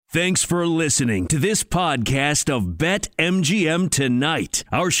Thanks for listening to this podcast of BetMGM Tonight.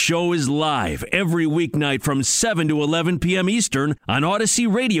 Our show is live every weeknight from 7 to 11 p.m. Eastern on Odyssey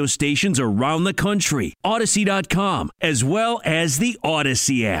radio stations around the country, Odyssey.com, as well as the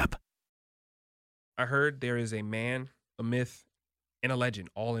Odyssey app. I heard there is a man, a myth, and a legend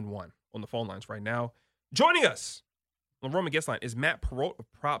all in one on the phone lines right now. Joining us on the Roman guest line is Matt Perrault of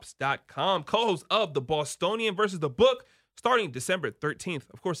Props.com, co-host of The Bostonian versus the Book, starting December 13th,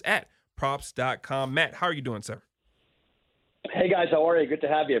 of course, at Props.com. Matt, how are you doing, sir? Hey, guys. How are you? Good to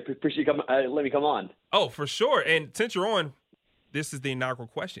have you. Appreciate you let me come on. Oh, for sure. And since you're on, this is the inaugural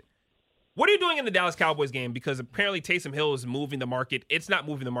question. What are you doing in the Dallas Cowboys game? Because apparently Taysom Hill is moving the market. It's not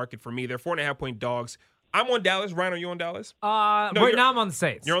moving the market for me. They're 4.5-point dogs. I'm on Dallas. Ryan, are you on Dallas? Right now I'm on the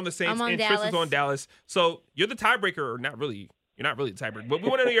Saints. You're on the Saints. I'm on and Dallas. Tris is on Dallas. So you're the tiebreaker, or not really. You're not really the tiebreaker. But we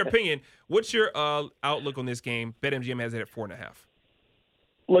want to know your opinion. What's your outlook on this game? BetMGM has it at 4.5.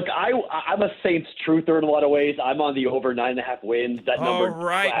 Look, I'm a Saints truther in a lot of ways. I'm on the over 9.5 wins. That number. All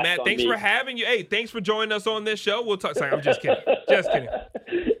right, Matt. Thanks for having you. Hey, thanks for joining us on this show. We'll talk. Sorry, I'm just kidding. Just kidding.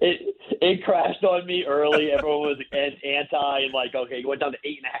 It crashed on me early. Everyone was anti and like, okay, it went down to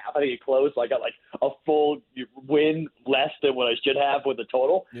 8.5. I think it closed, so I got like a full win less than what I should have with the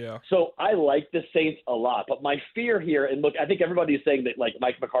total. Yeah. So I like the Saints a lot, but my fear here, and look, I think everybody is saying that like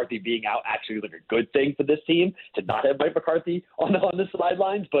Mike McCarthy being out actually is like a good thing for this team to not have Mike McCarthy on the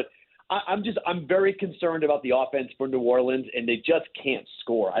sidelines, but I'm very concerned about the offense for New Orleans, and they just can't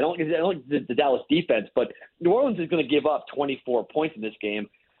score. I don't like the Dallas defense, but New Orleans is going to give up 24 points in this game.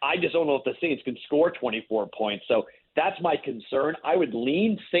 I just don't know if the Saints can score 24 points. So that's my concern. I would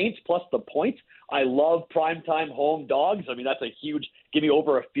lean Saints plus the points. I love primetime home dogs. I mean, that's a huge give me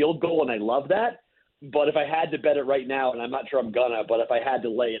over a field goal, and I love that. But if I had to bet it right now, and I'm not sure I'm gonna, but if I had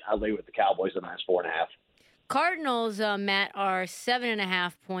to lay it, I'd lay with the Cowboys in minus 4.5. Cardinals, Matt, are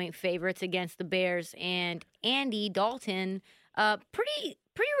 7.5-point favorites against the Bears, and Andy Dalton, pretty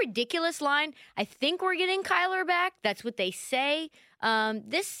ridiculous line. I think we're getting Kyler back. That's what they say.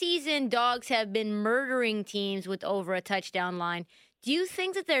 This season, dogs have been murdering teams with over a touchdown line. Do you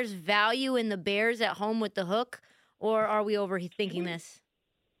think that there's value in the Bears at home with the hook, or are we overthinking this?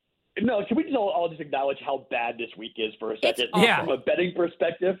 No, can we just all just acknowledge how bad this week is for a second? Yeah. From a betting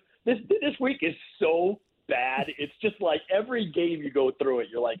perspective, this week is so bad. It's just like every game you go through it,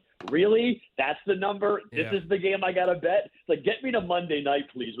 you're like, really? That's the number? This is the game I got to bet? It's like, get me to Monday night,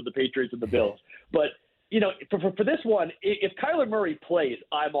 please, with the Patriots and the Bills. But, you know, for this one, if Kyler Murray plays,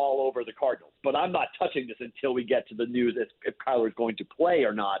 I'm all over the Cardinals. But I'm not touching this until we get to the news if Kyler is going to play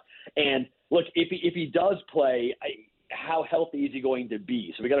or not. And, look, if he does play, how healthy is he going to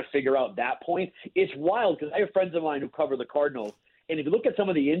be? So we got to figure out that point. It's wild because I have friends of mine who cover the Cardinals, and if you look at some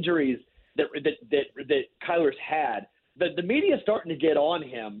of the injuries that Kyler's had, the media is starting to get on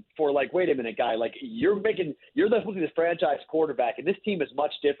him for like, wait a minute, guy, like you're supposed to be the franchise quarterback, and this team is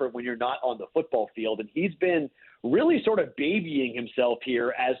much different when you're not on the football field. And he's been really sort of babying himself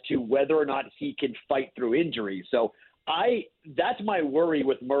here as to whether or not he can fight through injuries. So that's my worry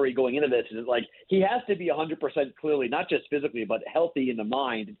with Murray going into this is like he has to be 100% clearly, not just physically, but healthy in the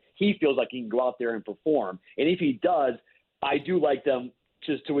mind. He feels like he can go out there and perform. And if he does, I do like them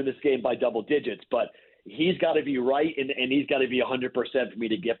just to win this game by double digits, but he's got to be right, and he's got to be 100% for me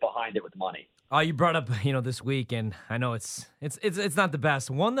to get behind it with money. You brought up, this week, and I know it's not the best.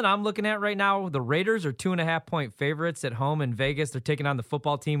 One that I'm looking at right now, the Raiders are 2.5-point favorites at home in Vegas. They're taking on the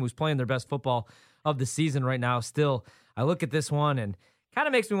football team who's playing their best football of the season right now. Still, I look at this one and kind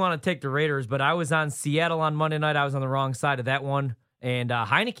of makes me want to take the Raiders, but I was on Seattle on Monday night. I was on the wrong side of that one. And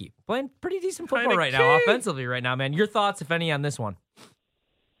Heineke playing pretty decent football right now, offensively right now, man. Your thoughts, if any, on this one?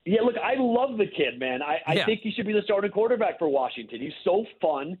 Yeah, look, I love the kid, man. I think he should be the starting quarterback for Washington. He's so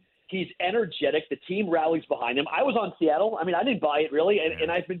fun. He's energetic. The team rallies behind him. I was on Seattle. I mean, I didn't buy it really,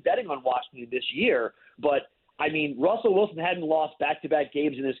 and I've been betting on Washington this year. But, I mean, Russell Wilson hadn't lost back-to-back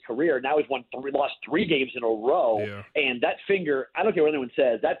games in his career. Now he's lost 3 games in a row. Yeah. And that finger, I don't care what anyone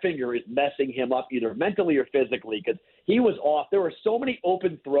says, that finger is messing him up either mentally or physically because he was off. There were so many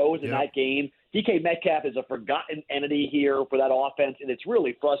open throws in that game. DK Metcalf is a forgotten entity here for that offense, and it's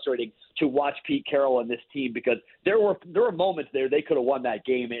really frustrating to watch Pete Carroll and this team because there were moments there they could have won that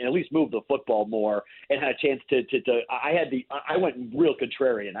game and at least moved the football more and had a chance to I went real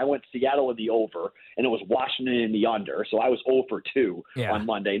contrarian. I went Seattle in the over, and it was Washington in the under, so I was 0 for 2 on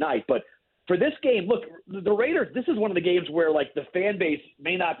Monday night. But for this game, look, the Raiders, this is one of the games where, like, the fan base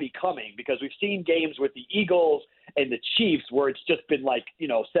may not be coming because we've seen games with the Eagles and the Chiefs where it's just been like,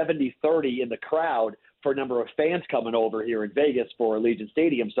 70-30 in the crowd for a number of fans coming over here in Vegas for Allegiant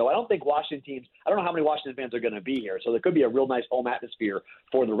Stadium. So I don't think Washington teams – I don't know how many Washington fans are going to be here. So there could be a real nice home atmosphere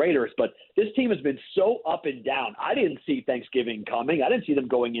for the Raiders. But this team has been so up and down. I didn't see Thanksgiving coming. I didn't see them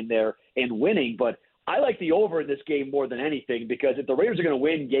going in there and winning. But I like the over in this game more than anything because if the Raiders are going to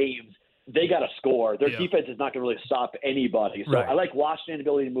win games, they got to score. Their defense is not going to really stop anybody. So I like Washington's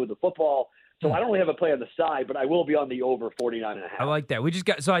ability to move the football. So I don't really have a play on the side, but I will be on the over 49.5. I like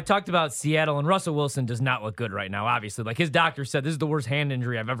that. So I talked about Seattle, and Russell Wilson does not look good right now, obviously. Like his doctor said, this is the worst hand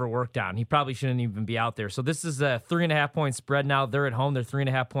injury I've ever worked on. He probably shouldn't even be out there. So this is a 3.5-point spread now. They're at home. They're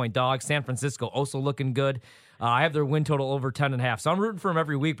 3.5-point dogs. San Francisco also looking good. I have their win total over 10.5. So I'm rooting for them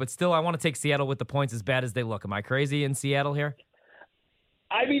every week, but still I want to take Seattle with the points as bad as they look. Am I crazy in Seattle here?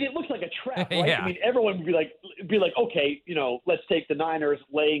 I mean, it looks like a trap, right? Yeah. I mean, everyone would be like, okay, let's take the Niners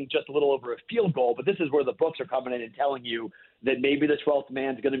laying just a little over a field goal. But this is where the books are coming in and telling you that maybe the 12th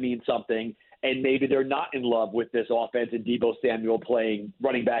man's going to mean something, and maybe they're not in love with this offense and Deebo Samuel playing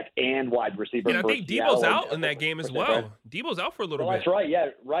running back and wide receiver. And I think Deebo's out in that game as well. Deebo's out for a little bit. That's right. Yeah,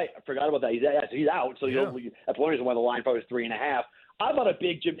 right. I forgot about that. He's out. So that's one reason why the line probably was 3.5. I'm not a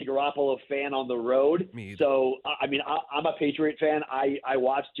big Jimmy Garoppolo fan on the road. So, I mean, I'm a Patriot fan. I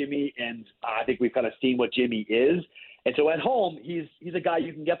watch Jimmy, and I think we've kind of seen what Jimmy is. And so at home, he's a guy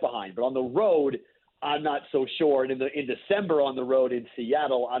you can get behind. But on the road, I'm not so sure. And in December on the road in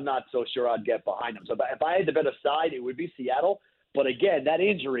Seattle, I'm not so sure I'd get behind him. So if I had to bet a side, it would be Seattle. But again, that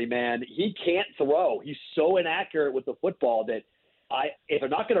injury, man, he can't throw. He's so inaccurate with the football that if they're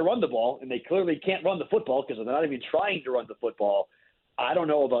not going to run the ball, and they clearly can't run the football because they're not even trying to run the football, I don't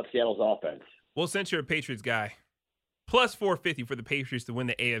know about Seattle's offense. Well, since you're a Patriots guy, plus 450 for the Patriots to win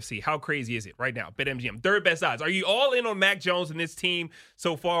the AFC. How crazy is it right now? BetMGM, third best odds. Are you all in on Mac Jones and this team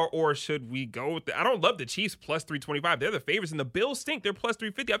so far, or should we go with I don't love the Chiefs plus 325. They're the favorites, and the Bills stink. They're plus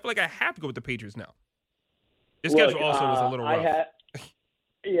 350. I feel like I have to go with the Patriots now. This schedule also was a little rough. I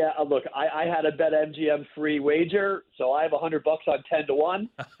had a BetMGM free wager, so I have $100 on 10-1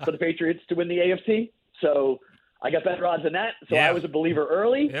 for the Patriots to win the AFC. So I got better odds than that. So I was a believer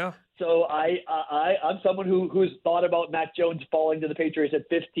early. Yeah. So I'm someone who's thought about Mac Jones falling to the Patriots at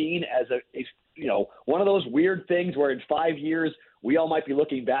 15 as one of those weird things where in 5 years we all might be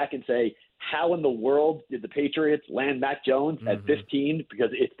looking back and say, how in the world did the Patriots land Mac Jones at 15?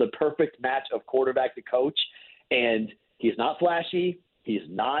 Because it's the perfect match of quarterback to coach. And he's not flashy. He's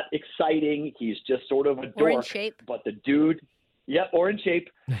not exciting. He's just sort of a dork. Or in shape. But the dude, or in shape.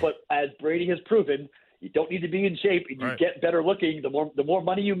 But as Brady has proven, you don't need to be in shape, and you get better looking. The more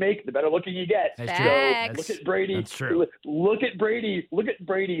money you make, the better looking you get. That's so look at Brady. That's true. Look at Brady,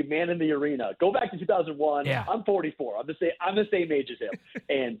 man in the arena. Go back to 2001. Yeah. I'm 44. I'm the same age as him.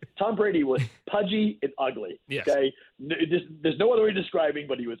 And Tom Brady was pudgy and ugly. Yes. Okay, there's no other way of describing,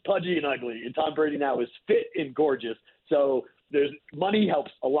 but he was pudgy and ugly. And Tom Brady now is fit and gorgeous. So money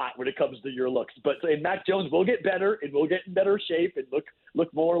helps a lot when it comes to your looks. But and Mac Jones will get better and will get in better shape and look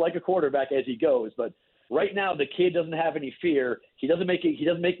more like a quarterback as he goes. But right now, the kid doesn't have any fear. He doesn't make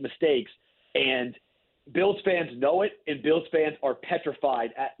mistakes, and Bills fans know it, and Bills fans are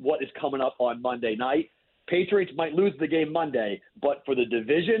petrified at what is coming up on Monday night. Patriots might lose the game Monday, but for the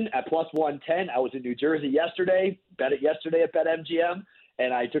division at plus 110, I was in New Jersey yesterday, bet it yesterday at BetMGM,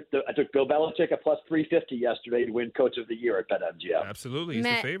 and I took Bill Belichick at plus 350 yesterday to win Coach of the Year at BetMGM. Absolutely, he's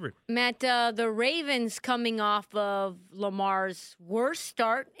the favorite. Matt, the Ravens coming off of Lamar's worst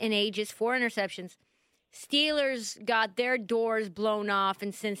start in ages, 4 interceptions. Steelers got their doors blown off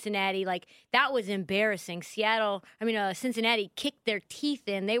in Cincinnati. Like, that was embarrassing. Cincinnati kicked their teeth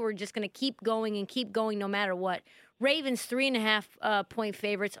in. They were just going to keep going no matter what. Ravens 3.5 point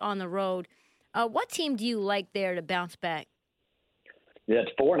favorites on the road. What team do you like there to bounce back? Yeah,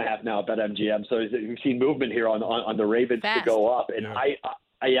 it's 4.5 now at BetMGM. So we've seen movement here on the Ravens to go up. And I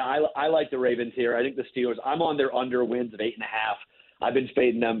like the Ravens here. I think the Steelers, I'm on their under wins of 8.5. I've been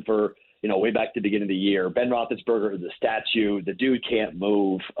fading them for way back to the beginning of the year. Ben Roethlisberger is a statue. The dude can't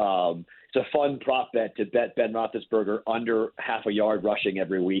move. It's a fun prop bet to bet Ben Roethlisberger under half a yard rushing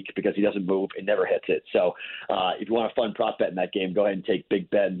every week because he doesn't move and never hits it. So if you want a fun prop bet in that game, go ahead and take Big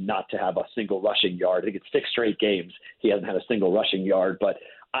Ben not to have a single rushing yard. I think it's 6 straight games he hasn't had a single rushing yard. But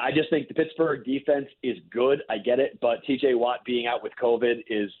I just think the Pittsburgh defense is good. I get it. But T.J. Watt being out with COVID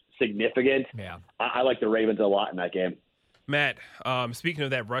is significant. Yeah. I like the Ravens a lot in that game. Matt, speaking of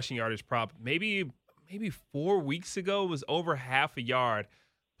that rushing yardage prop, maybe 4 weeks ago it was over half a yard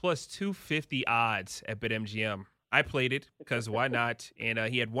plus 250 odds at BetMGM. I played it because why not? And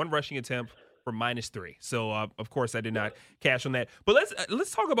he had 1 rushing attempt, for -3. So, of course, I did not cash on that. But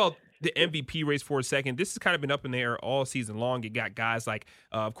let's talk about the MVP race for a second. This has kind of been up in the air all season long. You got guys like,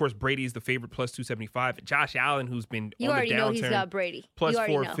 of course, Brady's the favorite +275. Josh Allen, who's been You on the already know he's downturn, got Brady. You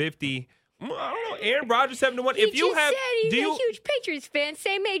already know. +450. I don't know. Aaron Rodgers 7-1. He If you just have, said he's do you? a huge Patriots fan,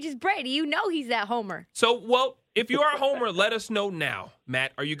 same age as Brady. You know he's that homer. So, well, if you are a homer, let us know now,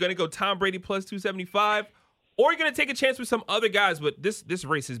 Matt. Are you going to go Tom Brady +275, or are you going to take a chance with some other guys? But this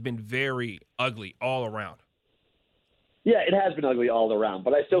race has been very ugly all around. Yeah, it has been ugly all around,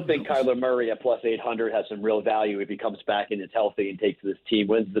 but I still think Kyler Murray at +800 has some real value if he comes back and is healthy and takes this team,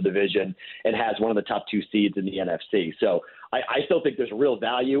 wins the division, and has one of the top 2 seeds in the NFC. So I still think there's real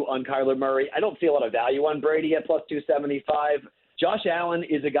value on Kyler Murray. I don't see a lot of value on Brady at +275. Josh Allen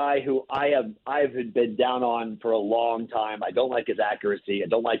is a guy who I've been down on for a long time. I don't like his accuracy. I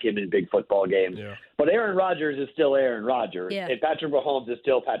don't like him in big football games. Yeah. But Aaron Rodgers is still Aaron Rodgers, Yeah. and Patrick Mahomes is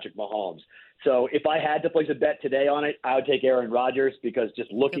still Patrick Mahomes. So if I had to place a bet today on it, I would take Aaron Rodgers, because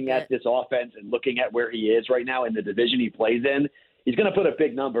just looking at this offense and looking at where he is right now in the division he plays in, he's going to put up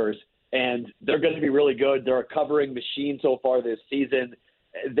big numbers, and they're going to be really good. They're a covering machine so far this season.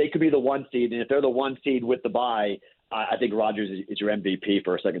 They could be the 1 seed, and if they're the 1 seed with the bye, I think Rodgers is your MVP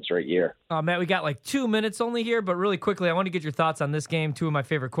for a second straight year. Matt, we got like 2 minutes only here, but really quickly, I want to get your thoughts on this game. 2 of my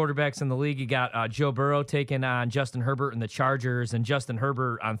favorite quarterbacks in the league. You got Joe Burrow taking on Justin Herbert and the Chargers, and Justin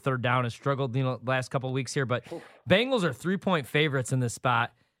Herbert on third down has struggled, last couple of weeks here, but Bengals are 3-point favorites in this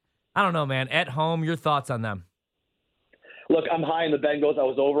spot. I don't know, man. At home, your thoughts on them? Look, I'm high in the Bengals. I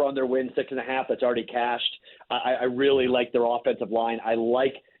was over on their win 6.5. That's already cashed. I really like their offensive line. I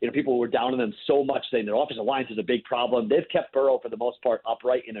like, people were down on them so much saying their offensive line is a big problem. They've kept Burrow for the most part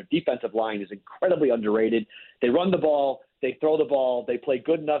upright, and their defensive line is incredibly underrated. They run the ball. They throw the ball. They play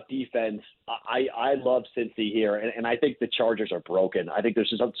good enough defense. I love Cincy here, and I think the Chargers are broken. I think there's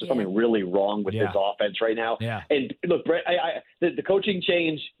just something really wrong with this offense right now. Yeah. And look, Brett, the coaching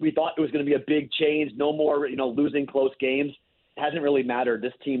change, we thought it was going to be a big change. No more, losing close games. It hasn't really mattered.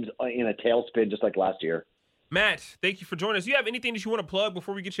 This team's in a tailspin just like last year. Matt, thank you for joining us. Do you have anything that you want to plug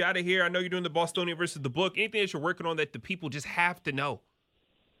before we get you out of here? I know you're doing the Bostonian versus the book. Anything that you're working on that the people just have to know?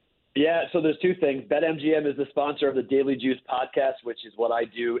 Yeah, so there's 2 things. BetMGM is the sponsor of the Daily Juice podcast, which is what I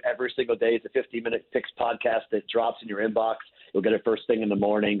do every single day. It's a 15-minute fix podcast that drops in your inbox. You'll get it first thing in the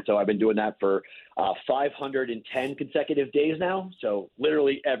morning. So I've been doing that for 510 consecutive days now. So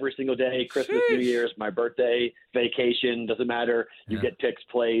literally every single day, Christmas, New Year's, my birthday, vacation, doesn't matter. You get picks,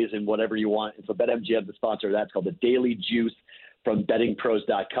 plays, and whatever you want. And so BetMGM is the sponsor of that. It's called the Daily Juice from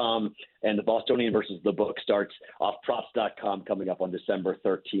bettingpros.com. And the Bostonian versus the book starts off props.com coming up on December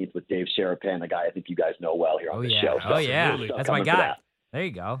 13th with Dave Sharapan, a guy I think you guys know well here on the show. Oh, yeah. That's my guy. That. There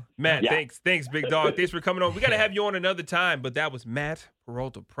you go. Matt, thanks, big dog. Thanks for coming on. We got to have you on another time, but that was Matt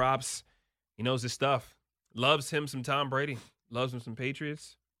Peralta Props. He knows his stuff. Loves him some Tom Brady. Loves him some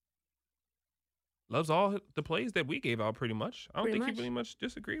Patriots. Loves all the plays that we gave out pretty much. I don't think he really much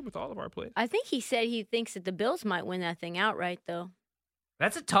disagreed with all of our plays. I think he said he thinks that the Bills might win that thing outright, though.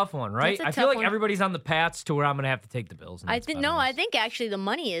 That's a tough one, right? I feel like everybody's on the Pats to where I'm going to have to take the Bills. I think actually the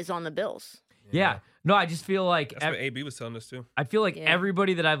money is on the Bills. Yeah. No, I just feel like that's what AB was telling us too. I feel like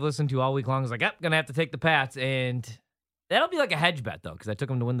everybody that I've listened to all week long is like, gonna have to take the Pats, and that'll be like a hedge bet though, because I took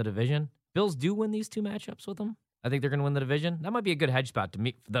them to win the division. Bills do win these 2 matchups with them. I think they're gonna win the division. That might be a good hedge spot to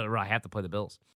me that I have to play the Bills.